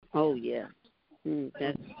Oh yeah.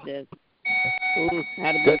 That's. Ooh,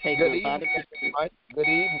 I'd have been taking Good a lot evening, of pictures. everyone. Good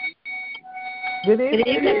evening. Good Good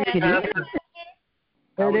evening, evening. Pastor.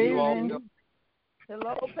 How Good are you all evening. doing?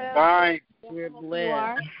 Hello, Pastor. Fine. We're You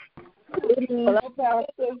are. blessed. Hello,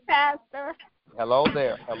 Pastor. Pastor. Hello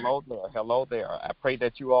there. Hello there. Hello there. I pray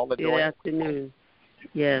that you all are Good doing afternoon.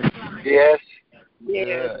 Yes. Yes.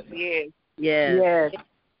 good. Yes. Yes. Yes.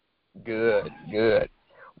 Good. Good.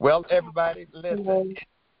 Well, everybody, listen.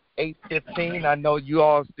 8:15. I know you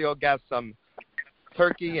all still got some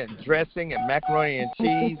turkey and dressing and macaroni and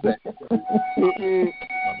cheese and Mm-mm.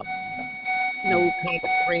 no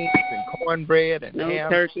greens and cornbread and No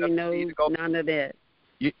ham. turkey, Stuff you no need to go. none of that.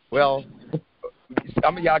 Well,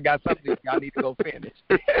 some of y'all got something y'all need to go finish.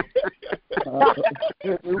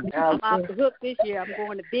 I'm off the hook this year. I'm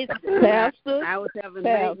going to business. Pastor. I was having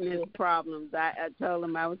Pastor. maintenance problems. I told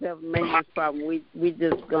them I was having maintenance problems. We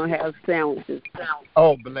just gonna have sandwiches.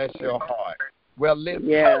 Oh, bless your heart. Well, listen.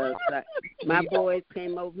 Yeah, my boys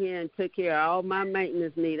came over here and took care of all my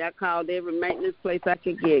maintenance needs. I called every maintenance place I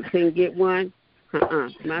could get. Couldn't get one.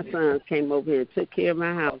 My sons came over here and took care of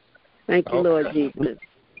my house. Thank you, Lord Jesus.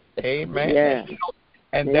 Amen. Yeah.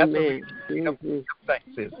 And Amen. that's the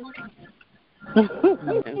thanks is.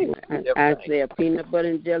 I say a peanut butter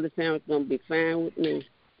and jelly sandwich gonna be fine with me.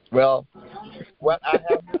 Well, what I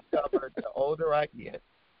have discovered the older I get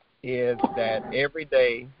is that every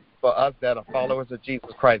day for us that are followers of Jesus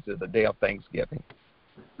Christ is a day of Thanksgiving.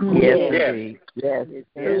 Yes, Yes. Indeed. Yes.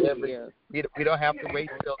 We don't have to wait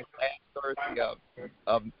till the last Thursday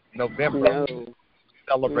of November No. to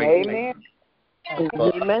celebrate. Amen.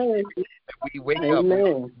 But Amen. we wake up.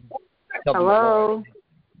 Amen. Tell the Hello. Lord.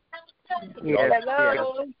 Yes.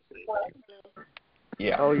 Hello.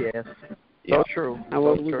 Yeah. Oh, yes. Yeah. So true. I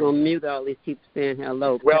was So true. gonna mute all these people saying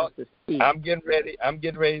hello. Well, Pastor Steve. I'm getting ready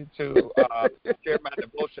to share my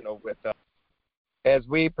devotional with us as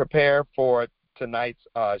we prepare for tonight's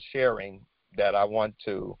sharing that I want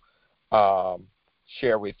to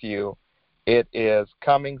share with you. It is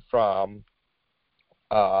coming from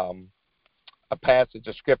a passage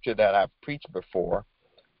of scripture that I've preached before,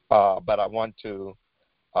 but I want to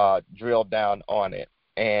drill down on it.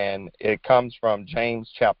 And it comes from James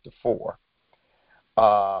chapter 4.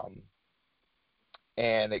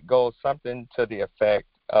 And it goes something to the effect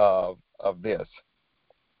of this.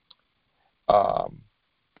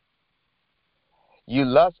 You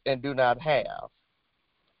lust and do not have.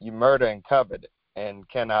 You murder and covet and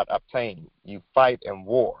cannot obtain. You fight and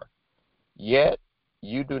war. Yet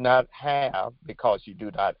you do not have because you do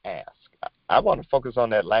not ask. I want to focus on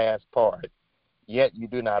that last part. Yet you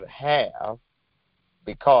do not have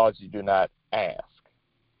because you do not ask.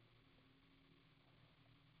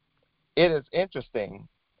 It is interesting,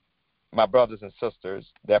 my brothers and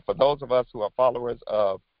sisters, that for those of us who are followers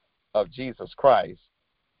of Jesus Christ,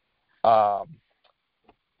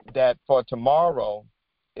 that for tomorrow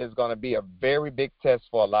is going to be a very big test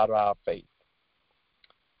for a lot of our faith.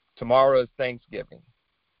 Tomorrow is Thanksgiving.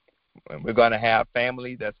 And we're going to have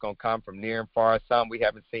family that's going to come from near and far. Some we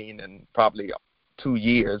haven't seen in probably 2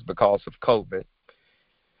 years because of COVID.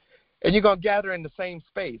 And you're going to gather in the same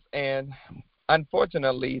space. And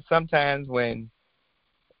unfortunately, sometimes when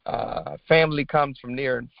family comes from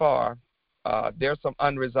near and far, there's some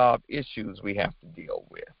unresolved issues we have to deal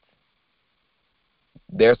with.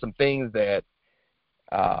 There's some things that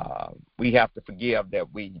we have to forgive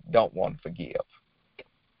that we don't want to forgive.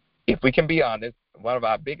 If we can be honest, one of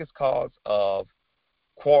our biggest cause of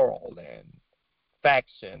quarrel and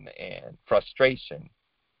faction and frustration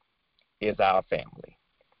is our family.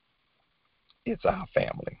 It's our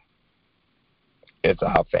family. It's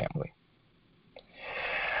our family.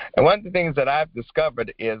 And one of the things that I've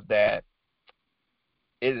discovered is that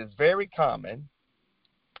it is very common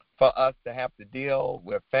for us to have to deal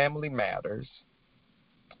with family matters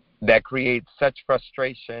that create such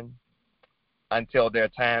frustration until there are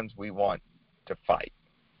times we want to fight.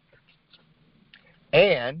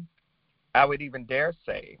 And I would even dare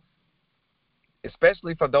say,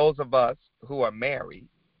 especially for those of us who are married,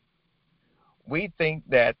 we think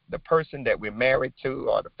that the person that we're married to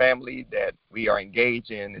or the family that we are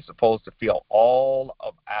engaged in is supposed to fill all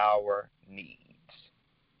of our needs.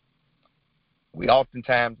 We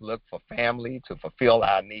oftentimes look for family to fulfill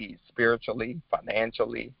our needs spiritually,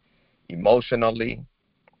 financially, emotionally,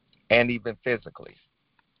 and even physically.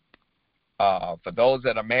 For those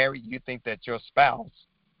that are married, you think that your spouse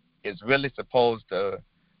is really supposed to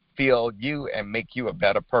fill you and make you a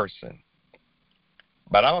better person.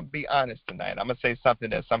 But I'm going to be honest tonight. I'm going to say something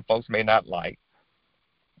that some folks may not like.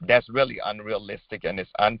 That's really unrealistic and it's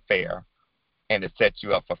unfair, and it sets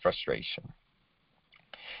you up for frustration.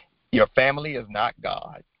 Your family is not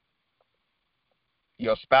God.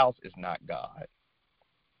 Your spouse is not God.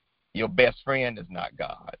 Your best friend is not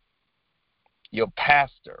God. Your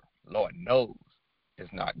pastor, Lord knows, is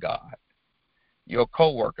not God. Your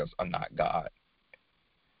co-workers are not God.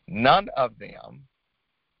 None of them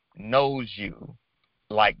knows you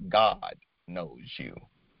like God knows you.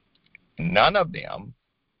 None of them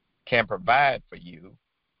can provide for you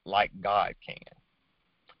like God can.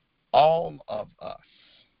 All of us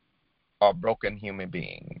are broken human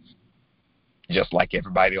beings, just like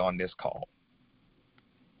everybody on this call.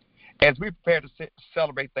 As we prepare to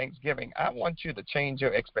celebrate Thanksgiving, I want you to change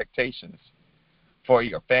your expectations for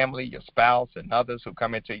your family, your spouse, and others who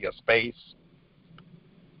come into your space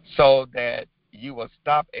so that you will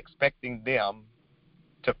stop expecting them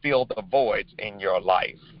to fill the voids in your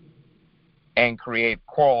life and create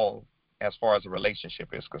quarrel as far as a relationship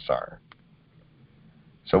is concerned.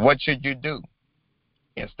 So what should you do?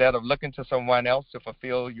 Instead of looking to someone else to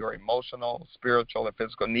fulfill your emotional, spiritual, and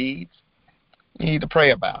physical needs, you need to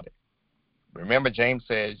pray about it. Remember, James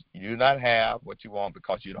says, you do not have what you want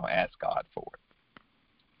because you don't ask God for it.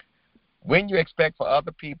 When you expect for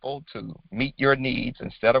other people to meet your needs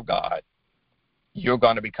instead of God, you're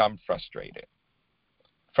going to become frustrated.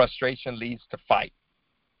 Frustration leads to fight.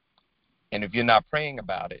 And if you're not praying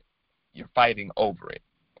about it, you're fighting over it.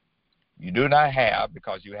 You do not have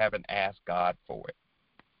because you haven't asked God for it.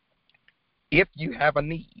 If you have a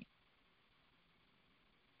need,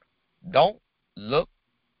 don't look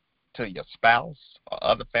to your spouse or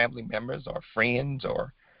other family members or friends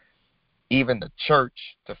or even the church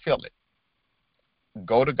to fill it.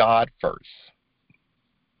 Go to God first.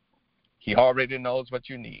 He already knows what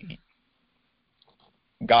you need.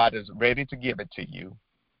 God is ready to give it to you.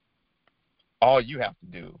 All you have to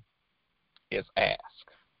do is ask.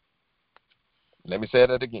 Let me say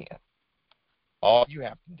that again. All you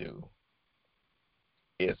have to do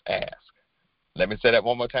is ask. Let me say that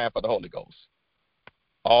one more time for the Holy Ghost.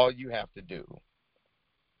 All you have to do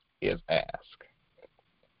is ask.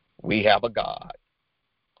 We have a God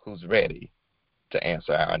who's ready to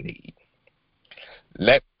answer our need.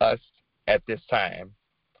 Let us, at this time,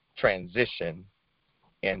 transition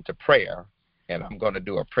into prayer, and I'm going to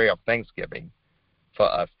do a prayer of thanksgiving for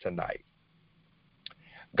us tonight.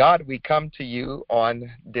 God, we come to you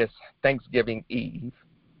on this Thanksgiving Eve.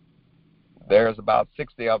 There's about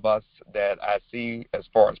 60 of us that I see as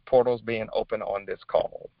far as portals being open on this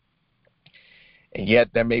call. And yet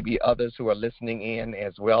there may be others who are listening in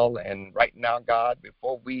as well. And right now, God,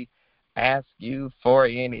 before we ask you for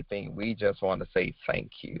anything, we just want to say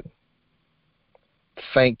thank you.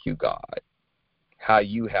 Thank you, God, how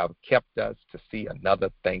you have kept us to see another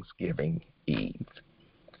Thanksgiving Eve.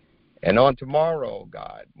 And on tomorrow,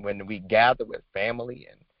 God, when we gather with family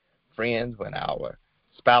and friends, when our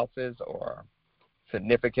spouses or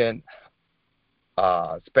significant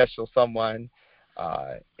special someone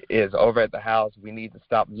is over at the house, we need to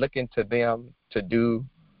stop looking to them to do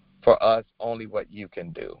for us only what you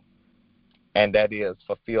can do, and that is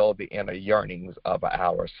fulfill the inner yearnings of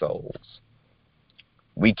our souls.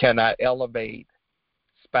 We cannot elevate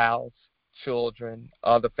spouse, children,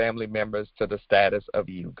 other family members to the status of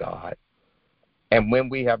you, God. And when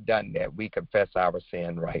we have done that, we confess our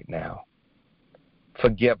sin right now.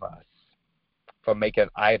 Forgive us for making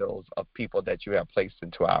idols of people that you have placed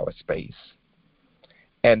into our space.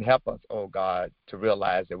 And help us, oh God, to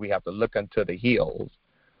realize that we have to look unto the hills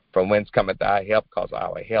from whence cometh our help, because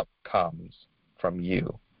our help comes from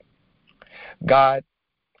you. God,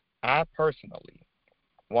 I personally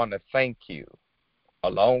want to thank you,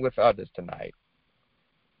 along with others tonight,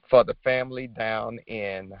 for the family down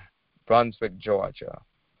in Brunswick, Georgia,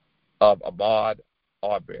 of Ahmaud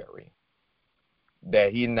Arbery,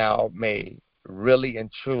 that he now may really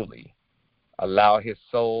and truly allow his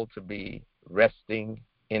soul to be resting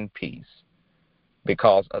in peace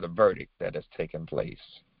because of the verdict that has taken place.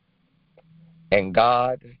 And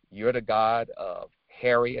God, you're the God of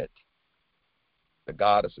Harriet, the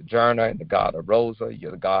God of Sojourner, and the God of Rosa.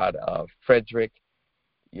 You're the God of Frederick.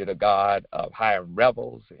 You're the God of Hiram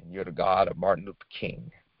Revels, and you're the God of Martin Luther King.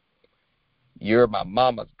 You're my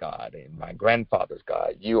mama's God and my grandfather's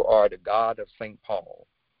God. You are the God of St. Paul.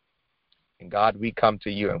 And God, we come to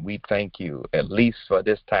you and we thank you, at least for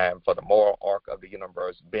this time, for the moral arc of the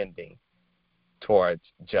universe bending towards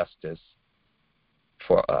justice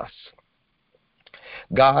for us.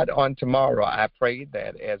 God, on tomorrow, I pray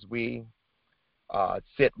that as we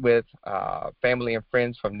sit with family and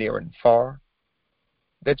friends from near and far,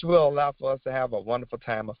 that you will allow for us to have a wonderful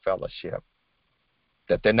time of fellowship,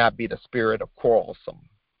 that there not be the spirit of quarrelsome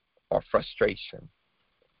or frustration,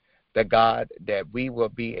 that, God, that we will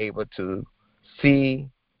be able to see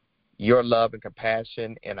your love and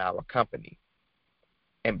compassion in our company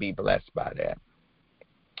and be blessed by that.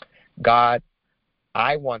 God,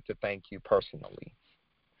 I want to thank you personally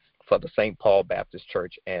for the St. Paul Baptist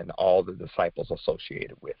Church and all the disciples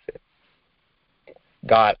associated with it.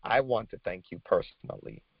 God, I want to thank you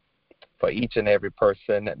personally for each and every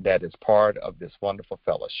person that is part of this wonderful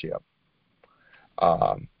fellowship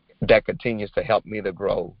that continues to help me to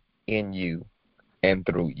grow in you and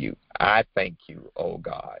through you. I thank you, oh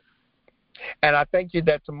God. And I thank you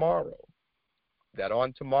that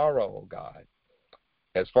on tomorrow, oh God,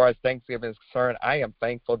 as far as Thanksgiving is concerned, I am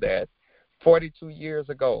thankful that 42 years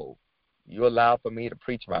ago, you allowed for me to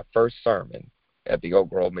preach my first sermon at the Oak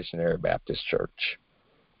Grove Missionary Baptist Church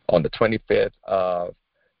on the 25th of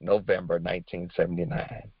November,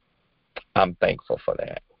 1979. I'm thankful for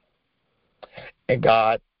that. And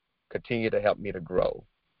God, continue to help me to grow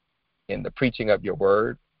in the preaching of your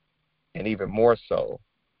word, and even more so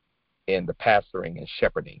in the pastoring and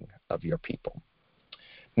shepherding of your people.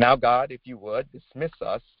 Now, God, if you would, dismiss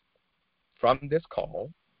us from this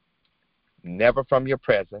call, never from your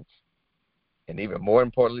presence, and even more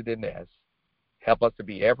importantly than this, help us to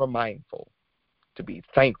be ever mindful, to be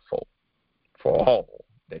thankful for all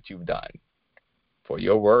that you've done. For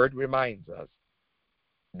your word reminds us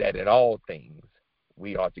that in all things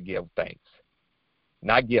we ought to give thanks.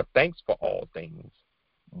 Not give thanks for all things,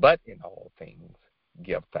 but in all things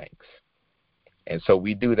give thanks. And so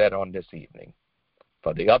we do that on this evening.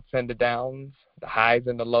 For the ups and the downs, the highs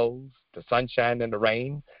and the lows, the sunshine and the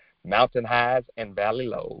rain, mountain highs and valley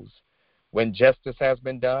lows, when justice has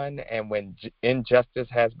been done and when injustice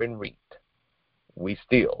has been reaped, we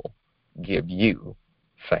still give you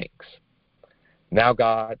thanks. Now,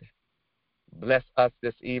 God, bless us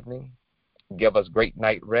this evening. Give us great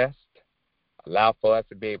night rest. Allow for us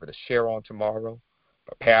to be able to share on tomorrow.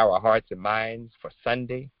 Prepare our hearts and minds for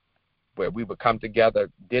Sunday, where we will come together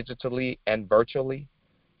digitally and virtually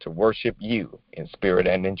to worship you in spirit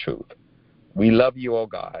and in truth. We love you, oh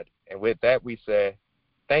God. And with that, we say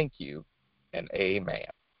thank you and amen.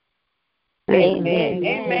 Amen.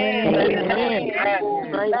 Amen. Amen.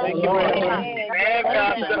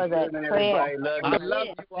 Thank you for that prayer. I love you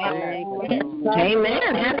all.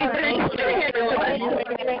 Amen. Happy Thanksgiving, everyone.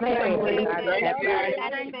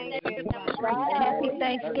 Happy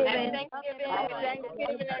Thanksgiving. Happy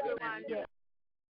Thanksgiving, everyone.